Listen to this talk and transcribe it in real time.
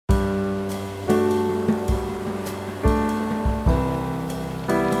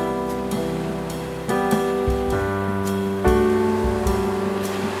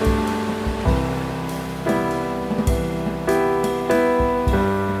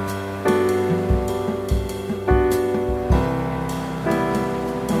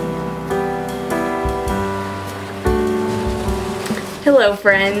Hello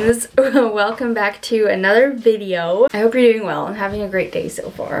friends, welcome back to another video. I hope you're doing well and having a great day so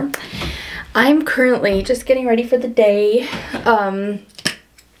far. I'm currently just getting ready for the day. I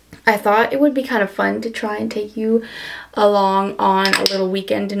thought it would be kind of fun to try and take you along on a little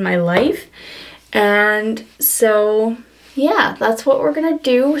weekend in my life. And so yeah, that's what we're gonna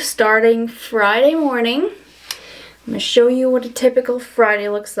do starting Friday morning. I'm gonna show you what a typical Friday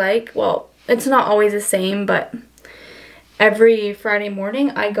looks like. Well, it's not always the same, but every Friday morning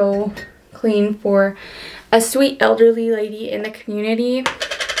I go clean for a sweet elderly lady in the community,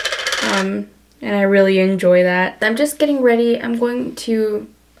 and I really enjoy that. I'm just getting ready. I'm going to,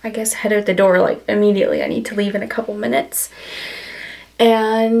 I guess, head out the door like immediately. I need to leave in a couple minutes.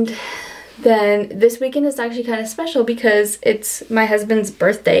 And then this weekend is actually kind of special because it's my husband's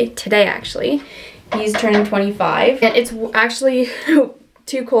birthday today actually. He's turning 25 and it's actually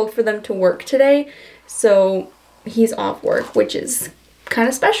too cold for them to work today, so he's off work, which is kind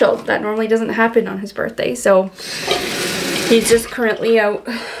of special. That normally doesn't happen on his birthday. So he's just currently out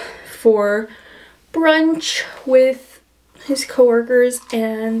for brunch with his coworkers,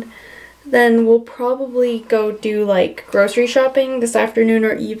 and then we'll probably go do like grocery shopping this afternoon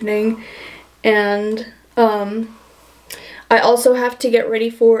or evening. And I also have to get ready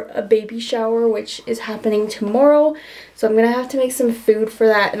for a baby shower, which is happening tomorrow. So I'm gonna have to make some food for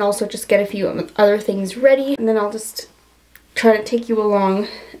that and also just get a few other things ready. And then I'll just try to take you along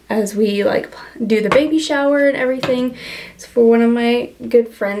as we like do the baby shower and everything. It's for one of my good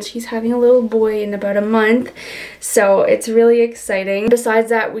friends. She's having a little boy in about a month. So it's really exciting. Besides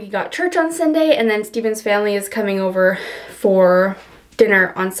that, we got church on Sunday, and then Steven's family is coming over for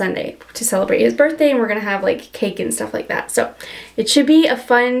dinner on Sunday to celebrate his birthday, and we're gonna have like cake and stuff like that. So it should be a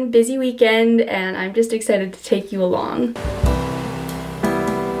fun, busy weekend, and I'm just excited to take you along.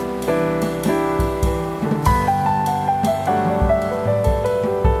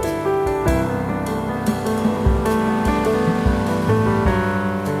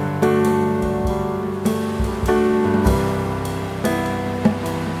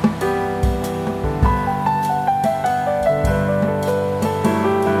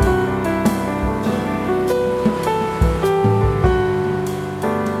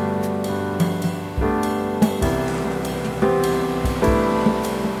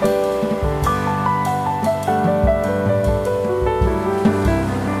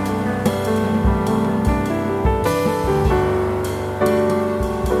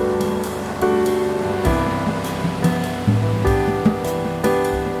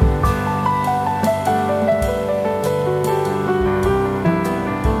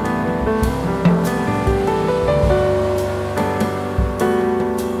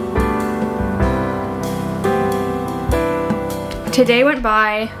 Today went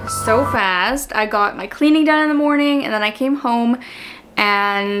by so fast. I got my cleaning done in the morning, and then I came home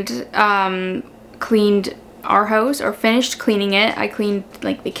and cleaned our house, or finished cleaning it. I cleaned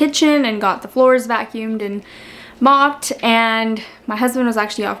like the kitchen and got the floors vacuumed and mopped, and my husband was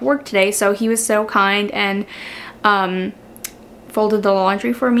actually off work today, so he was so kind and folded the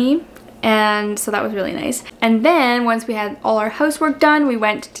laundry for me. And so that was really nice. And then once we had all our housework done, we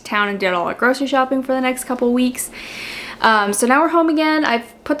went to town and did all our grocery shopping for the next couple weeks. So now we're home again.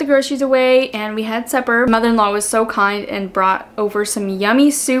 I've put the groceries away and we had supper. Mother-in-law was so kind and brought over some yummy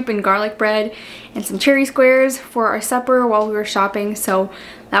soup and garlic bread and some cherry squares for our supper while we were shopping. So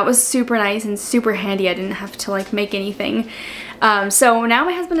that was super nice and super handy. I didn't have to like make anything. So now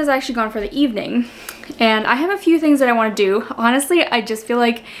my husband has actually gone for the evening, and I have a few things that I want to do. Honestly, I just feel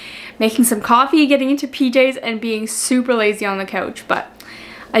like making some coffee, getting into PJs, and being super lazy on the couch, but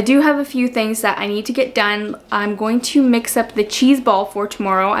I do have a few things that I need to get done. I'm going to mix up the cheese ball for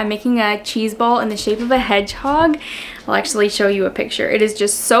tomorrow. I'm making a cheese ball in the shape of a hedgehog. I'll actually show you a picture. It is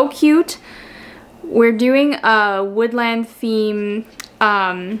just so cute. We're doing a woodland theme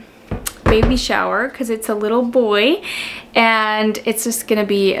baby shower because it's a little boy, and it's just gonna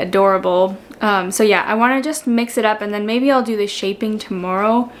be adorable. So yeah, I want to just mix it up, and then maybe I'll do the shaping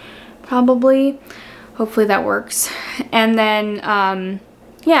tomorrow, probably. Hopefully that works. And then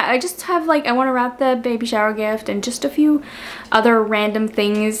yeah, I just have like, I want to wrap the baby shower gift and just a few other random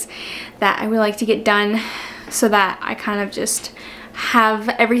things that I would like to get done so that I kind of just have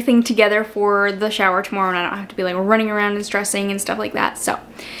everything together for the shower tomorrow, and I don't have to be like running around and stressing and stuff like that. So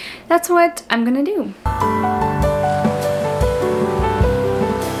that's what I'm gonna do.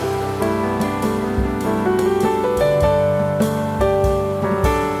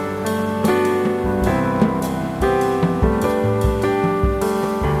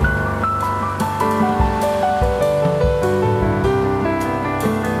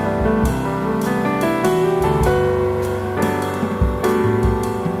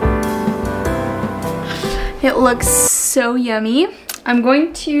 looks so yummy. I'm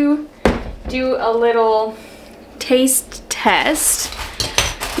going to do a little taste test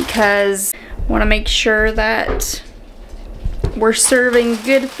because I want to make sure that we're serving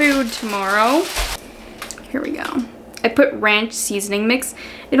good food tomorrow. Here we go. I put ranch seasoning mix.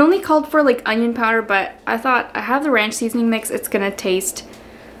 It only called for like onion powder, but I thought I have the ranch seasoning mix, it's gonna taste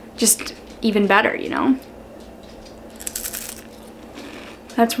just even better, you know?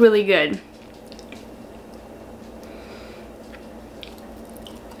 That's really good.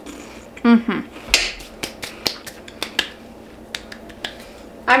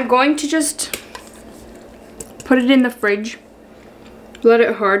 I'm going to just put it in the fridge, let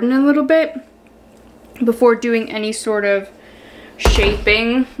it harden a little bit before doing any sort of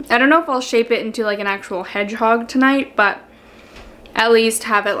shaping. I don't know if I'll shape it into like an actual hedgehog tonight, but at least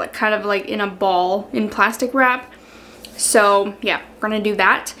have it like kind of like in a ball in plastic wrap. So yeah, we're gonna do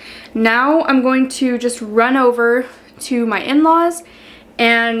that. Now I'm going to just run over to my in-laws,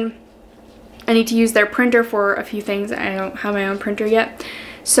 and I need to use their printer for a few things. I don't have my own printer yet.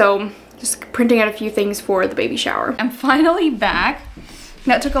 So just printing out a few things for the baby shower. I'm finally back.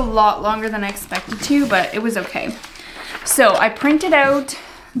 That took a lot longer than I expected to, but it was okay. So I printed out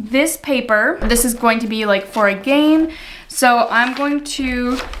this paper. This is going to be like for a game. So I'm going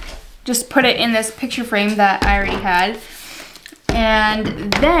to just put it in this picture frame that I already had.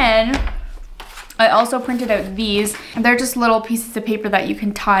 And then I also printed out these. They're just little pieces of paper that you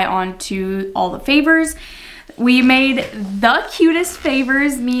can tie on to all the favors. We made the cutest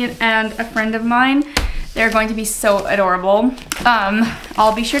favors, me and a friend of mine. They're going to be so adorable.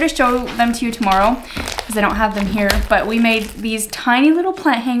 I'll be sure to show them to you tomorrow because I don't have them here. But we made these tiny little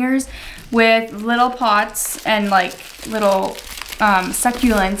plant hangers with little pots and like little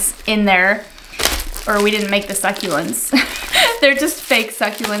succulents in there. Or we didn't make the succulents. They're just fake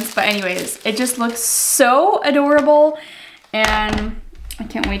succulents. But anyways, it just looks so adorable. And I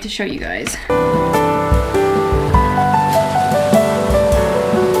can't wait to show you guys.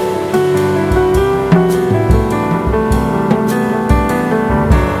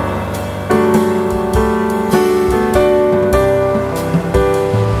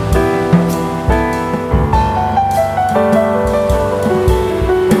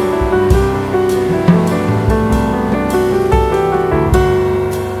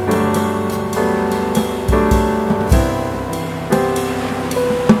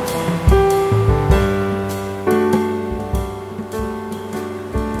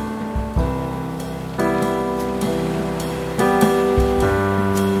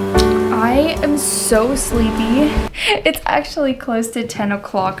 So sleepy. It's actually close to 10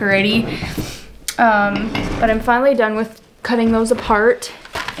 o'clock already. But I'm finally done with cutting those apart,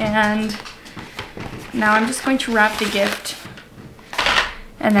 and now I'm just going to wrap the gift,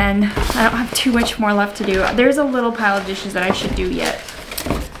 and then I don't have too much more left to do. There's a little pile of dishes that I should do yet.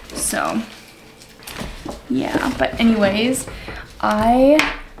 So yeah, but anyways, I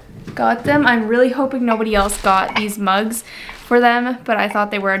got them. I'm really hoping nobody else got these mugs for them, but I thought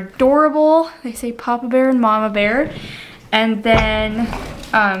they were adorable. They say Papa Bear and Mama Bear. And then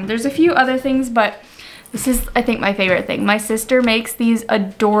there's a few other things, but this is, I think, my favorite thing. My sister makes these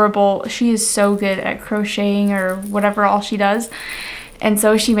adorable, she is so good at crocheting or whatever all she does. And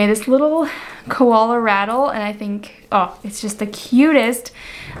so she made this little koala rattle, and I think, oh, it's just the cutest.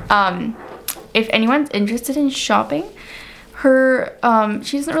 If anyone's interested in shopping, her,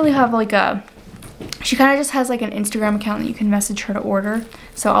 she doesn't really have like a, she kind of just has like an Instagram account that you can message her to order.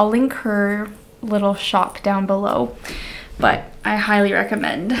 So I'll link her little shop down below, but I highly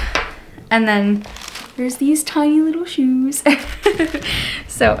recommend. And then there's these tiny little shoes.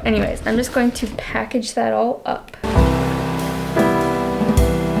 So anyways, I'm just going to package that all up.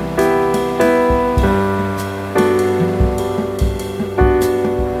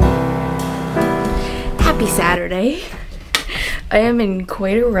 Happy Saturday. I am in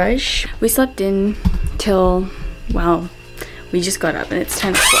quite a rush. We slept in till, well, we just got up and it's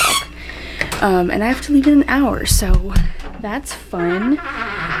 10 o'clock. And I have to leave in an hour, so that's fun.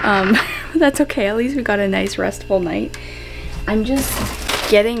 That's okay, at least we got a nice restful night. I'm just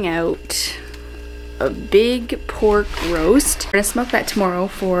getting out a big pork roast. We're gonna smoke that tomorrow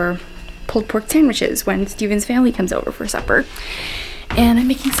for pulled pork sandwiches when Steven's family comes over for supper. And I'm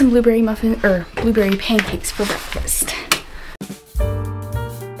making some blueberry muffin, or blueberry pancakes for breakfast.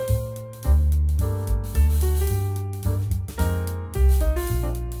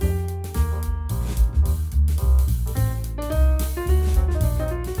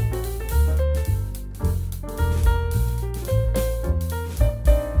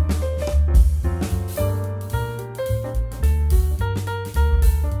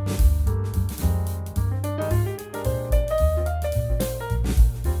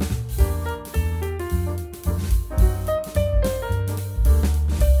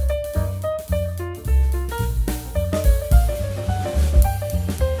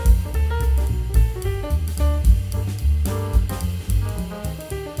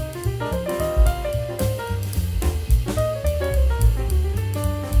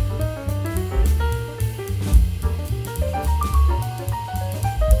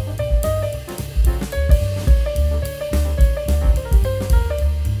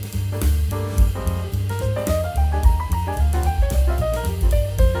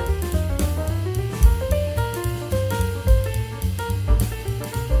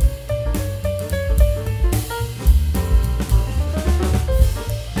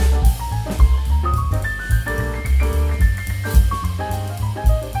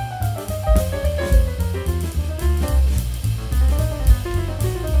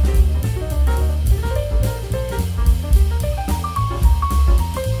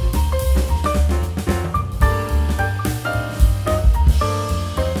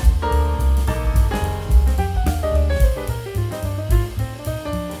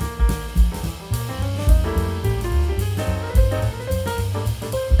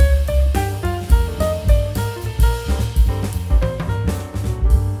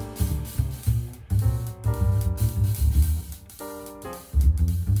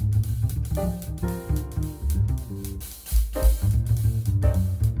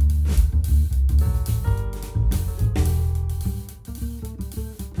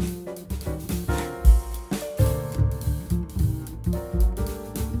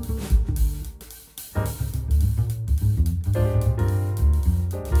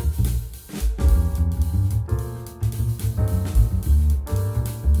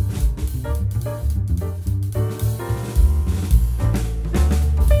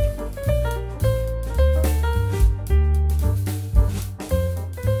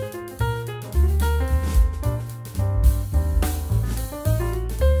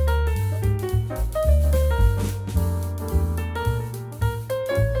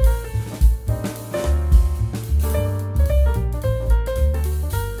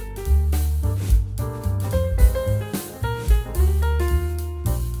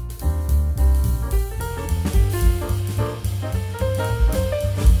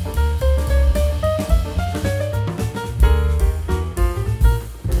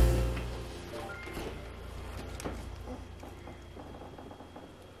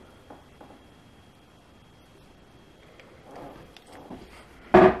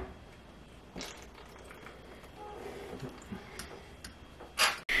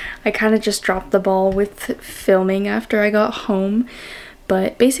 I kind of just dropped the ball with filming after I got home.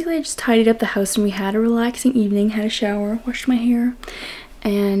 But basically I just tidied up the house and we had a relaxing evening, had a shower, washed my hair.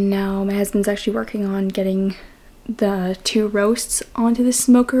 And now my husband's actually working on getting the 2 roasts onto the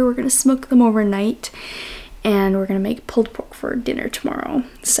smoker. We're gonna smoke them overnight and we're gonna make pulled pork for dinner tomorrow.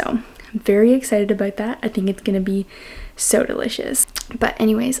 So I'm very excited about that. I think it's gonna be so delicious. But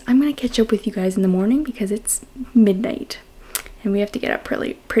anyways, I'm gonna catch up with you guys in the morning because it's midnight and we have to get up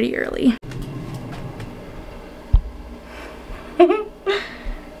pretty early.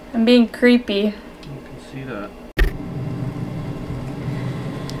 I'm being creepy. You can see that.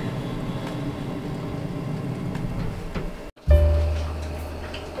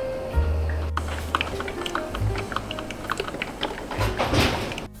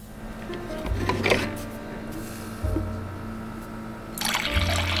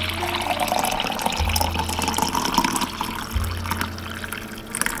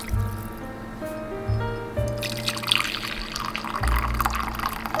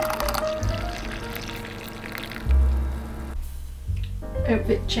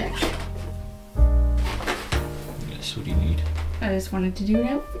 Outfit check. Yes, what do you need? I just wanted to do an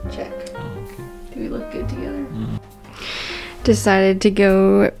outfit check. Oh, okay. Do we look good together? Mm. Decided to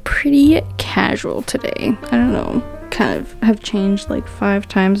go pretty casual today. I don't know, kind of have changed like 5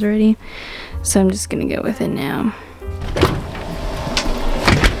 times already. So I'm just gonna go with it now.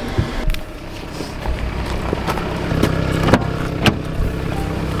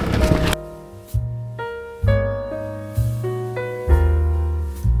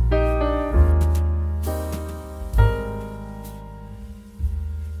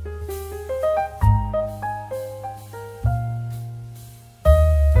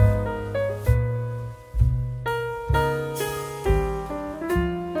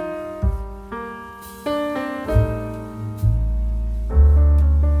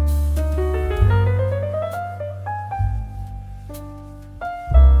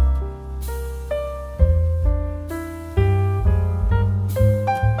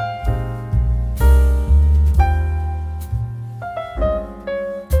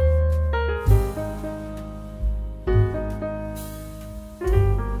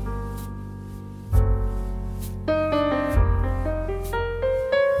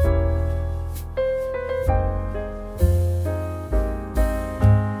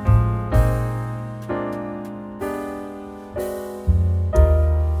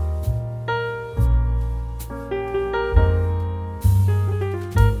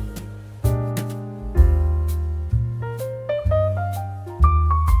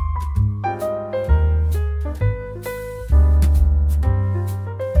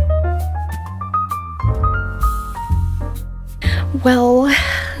 Well,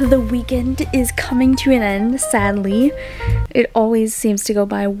 the weekend is coming to an end, sadly. It always seems to go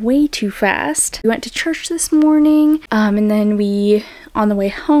by way too fast. We went to church this morning, and then on the way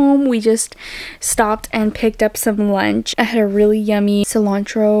home, we just stopped and picked up some lunch. I had a really yummy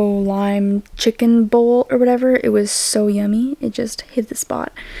cilantro lime chicken bowl or whatever. It was so yummy. It just hit the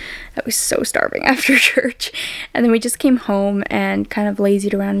spot. I was so starving after church. And then we just came home and kind of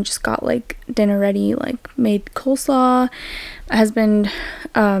lazied around and just got like dinner ready, like made coleslaw. My husband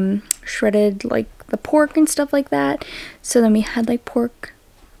shredded like the pork and stuff like that. So then we had like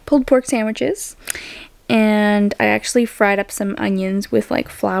pulled pork sandwiches. And I actually fried up some onions with like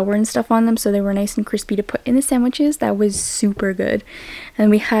flour and stuff on them so they were nice and crispy to put in the sandwiches. That was super good. And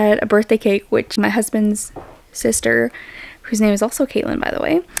we had a birthday cake, which my husband's sister, whose name is also Caitlin, by the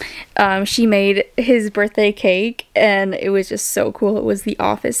way, she made his birthday cake and it was just so cool. It was The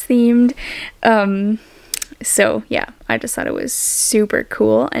Office themed. So yeah, I just thought it was super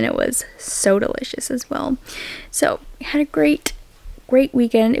cool and it was so delicious as well. So we had a great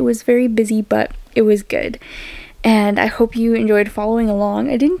weekend. It was very busy, but it was good. And I hope you enjoyed following along.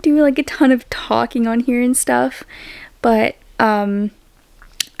 I didn't do like a ton of talking on here and stuff, but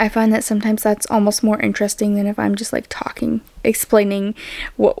I find that sometimes that's almost more interesting than if I'm just like talking, explaining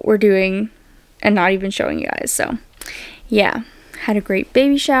what we're doing and not even showing you guys. So yeah, had a great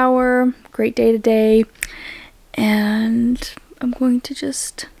baby shower, great day today, and I'm going to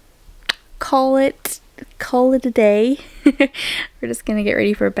just call it a day. We're just gonna get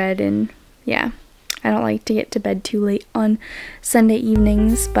ready for bed, and yeah, I don't like to get to bed too late on Sunday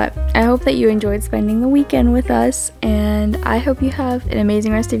evenings, but I hope that you enjoyed spending the weekend with us, and I hope you have an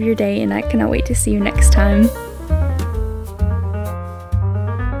amazing rest of your day, and I cannot wait to see you next time.